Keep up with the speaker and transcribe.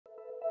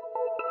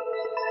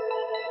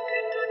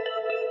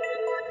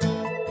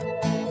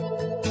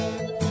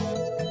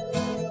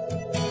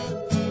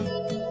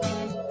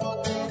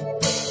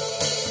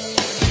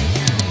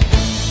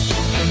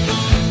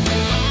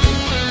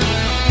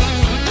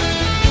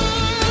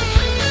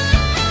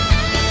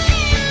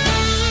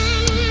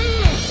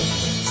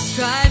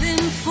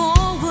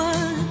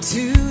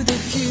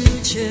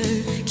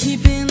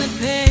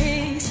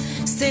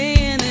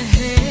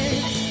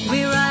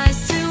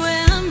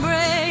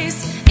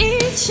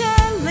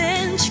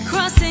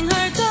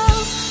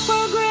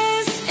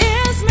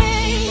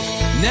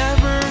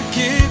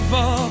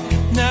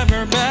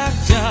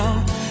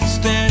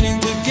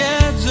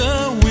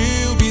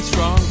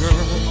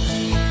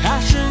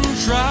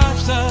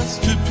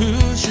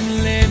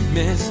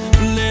miss.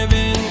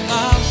 Living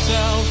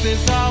ourselves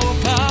is our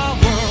power.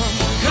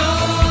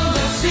 Come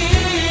and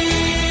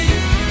see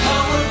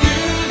our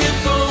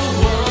beautiful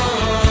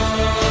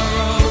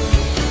world.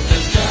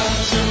 Let's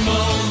capture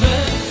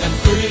moments and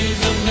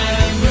breeze of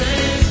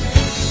memories,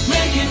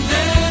 making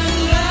them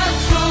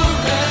last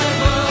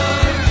forever.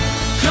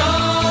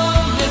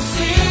 Come and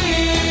see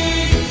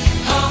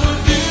our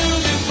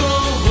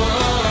beautiful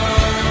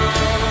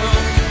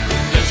world.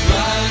 Let's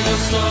write a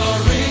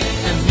story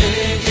and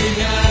make it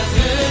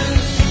happen,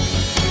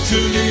 to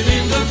live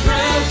in the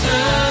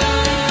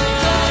present.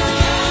 That's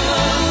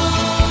Canon.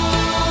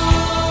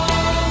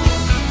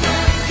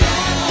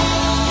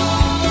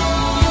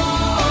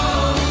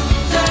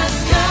 That's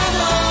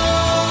Canon.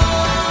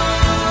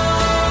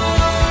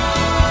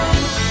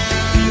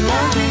 We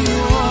love you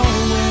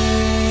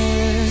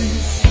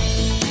always.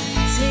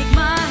 Take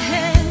my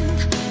hand,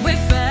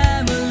 we're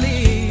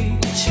family,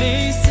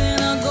 chasing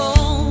our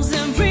goals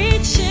and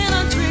reaching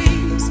our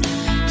dreams,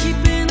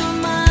 keeping our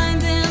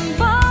mind and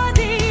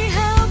body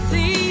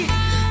healthy,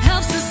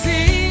 helps us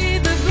see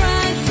the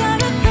bright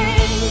side of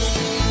things.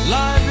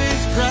 Life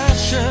is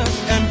precious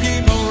and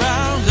people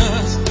around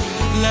us,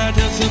 let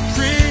us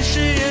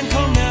appreciate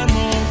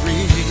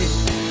commemorate.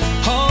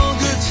 All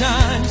good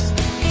times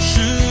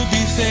should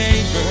be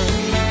favored,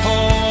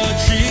 all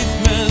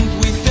achievement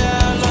we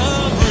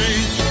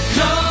celebrate.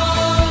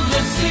 Come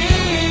and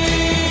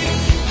see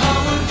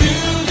our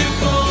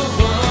beautiful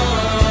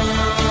world.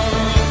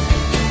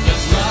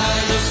 Let's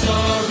write a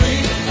story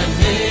and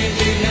make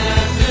it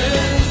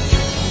happen,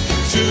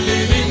 to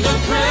live in the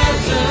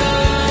present.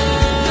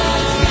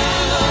 That's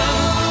Canon.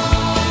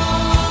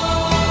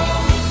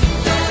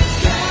 That's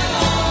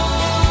Canon.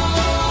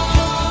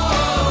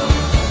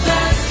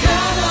 That's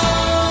Canon.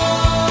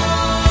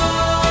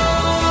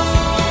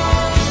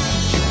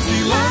 We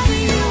love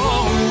you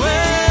always.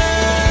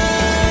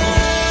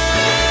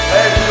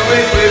 And to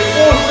it with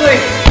full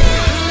swing.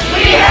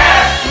 We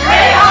have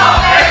great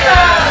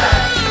passion.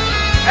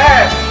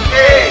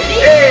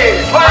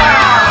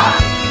 Fire!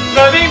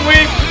 Running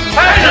with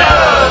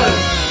passion.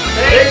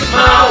 Big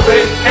smile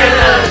with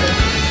Canon.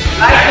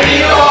 Like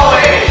you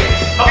always.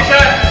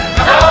 Action!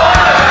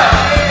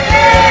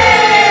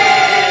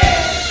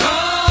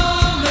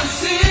 Come and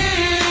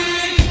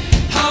see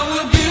our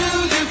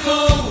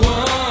beautiful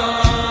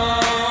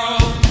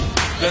world.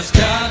 Let's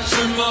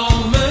capture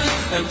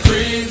moments and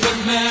freeze the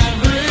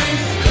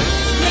memories,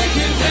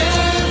 making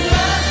them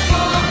last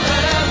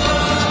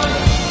forever.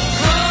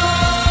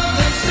 Come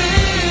and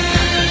see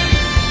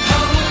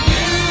our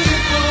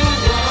beautiful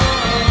world.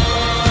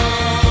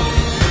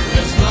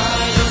 Let's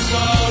write a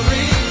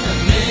story and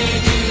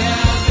make it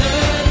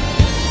happen,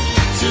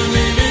 to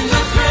live in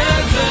the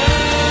present.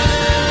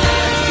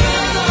 That's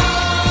Canon.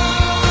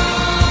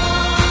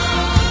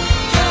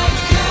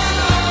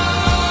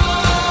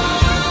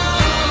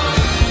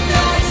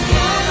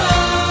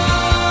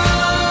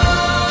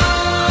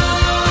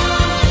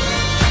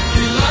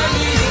 We love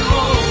you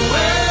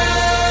always.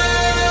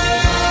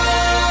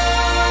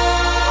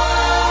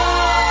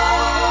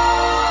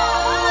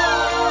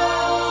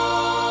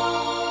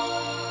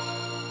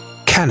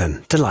 Canon,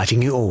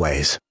 delighting you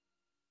always.